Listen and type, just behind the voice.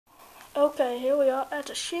Okay, here we are at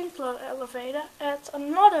the Schindler elevator at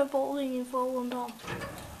another building in Volendam.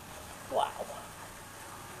 Wow.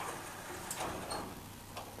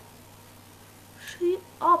 See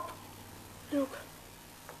up. Look.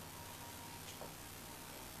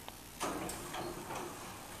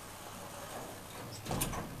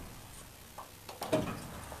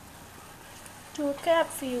 To a cab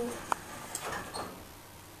view.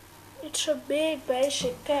 It's a big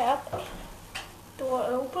basic cab. Door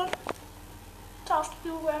open. 1000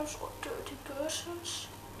 kilograms or 30 persons.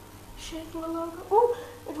 Schindler logo. Oh,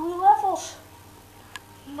 it re-levels.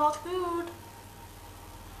 Not good.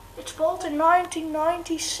 It's built in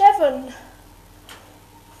 1997.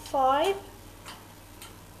 5.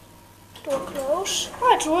 Door close.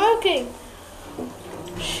 Oh, it's working.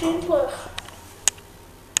 Schindler.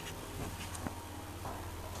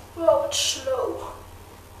 Well, it's slow.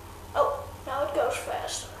 Oh, now it goes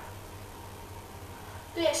faster.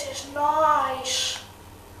 This is nice.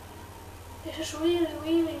 This is really,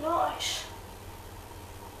 really nice.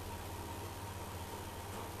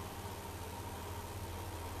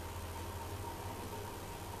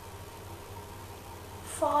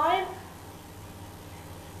 Five.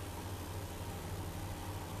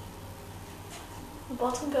 The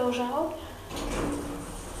button goes out.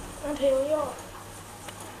 And here we are.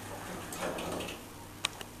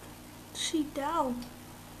 Sit down.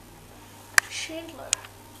 Schindler.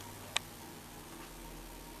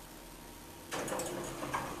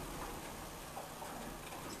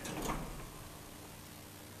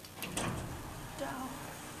 Down.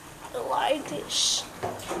 Like this.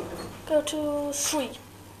 Go to 3.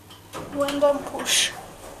 Volendam push.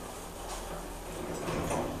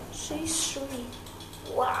 See 3.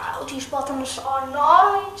 Wow, these buttons are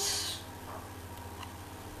nice.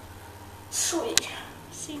 3.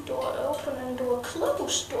 See door open and door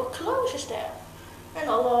close. Door close is there. An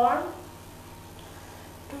alarm.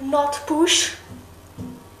 Do not push.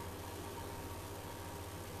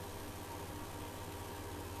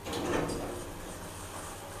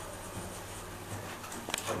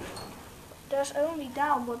 There's only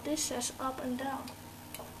down, but this says up and down.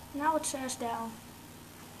 Now it says down.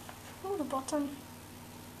 Oh, the button.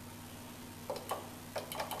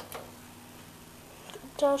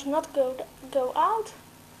 It does not go out.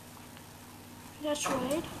 Let's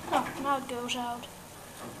wait. Oh, now it goes out.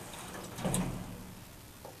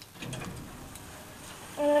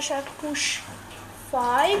 And I have to push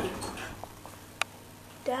 5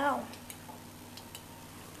 down.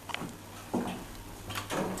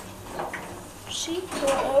 See,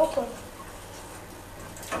 door open.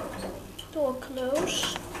 Door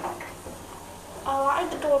close. I like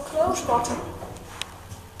the door close button.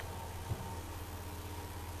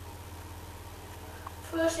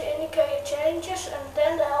 First the indicator changes and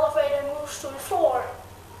then the elevator moves to the floor.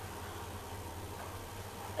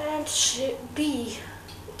 And B.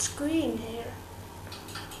 It's green here.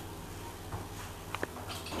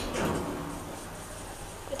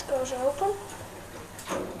 It goes open.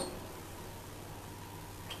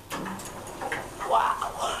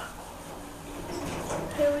 Wow.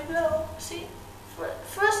 Here we go. See?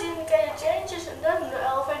 First the indicator changes and then the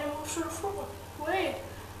elevator moves to the floor. Wait.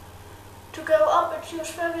 To go up it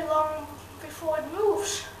takes very long before it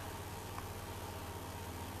moves.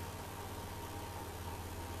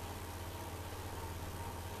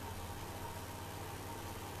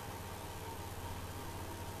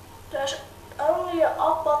 There's only an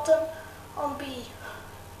up button on B.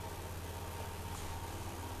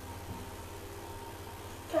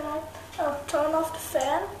 Can I turn off the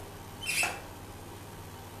fan?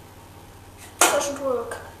 Doesn't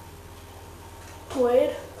work.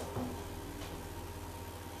 Wait.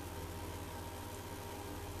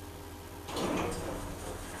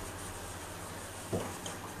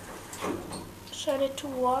 Set it to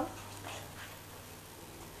 1.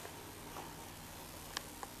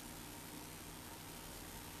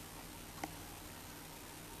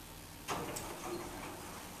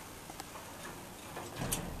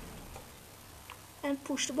 And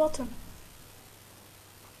push the button.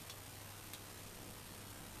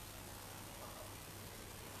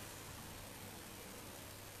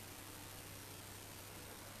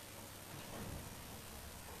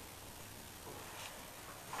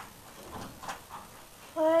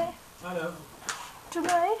 Hoi. Hallo. Doe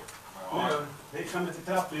mee? Hallo. Ik ga met de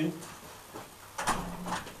trap in.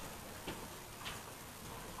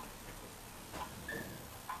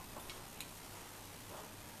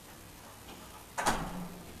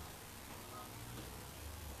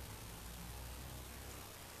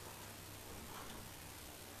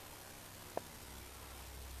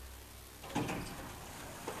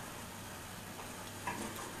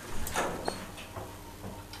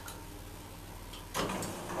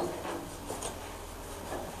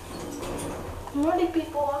 Many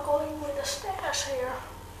people are going with the stairs here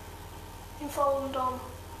in Volendam.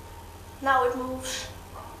 Now it moves.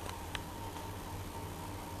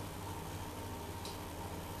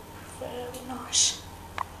 Very nice.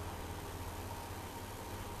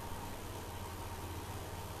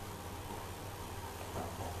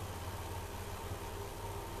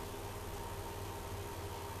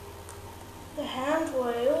 The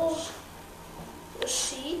handrails, the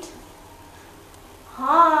seat.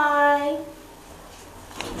 Hi.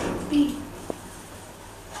 B.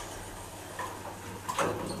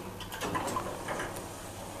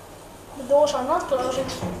 The doors are not closing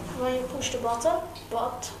when you push the button,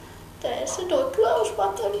 but there is the door close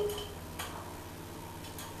button.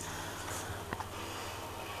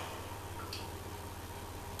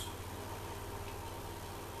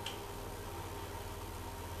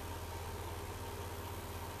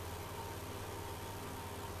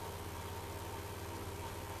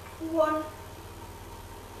 One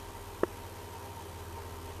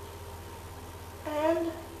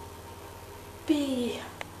and B.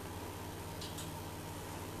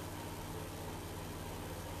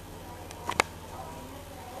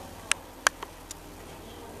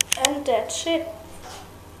 And that's it.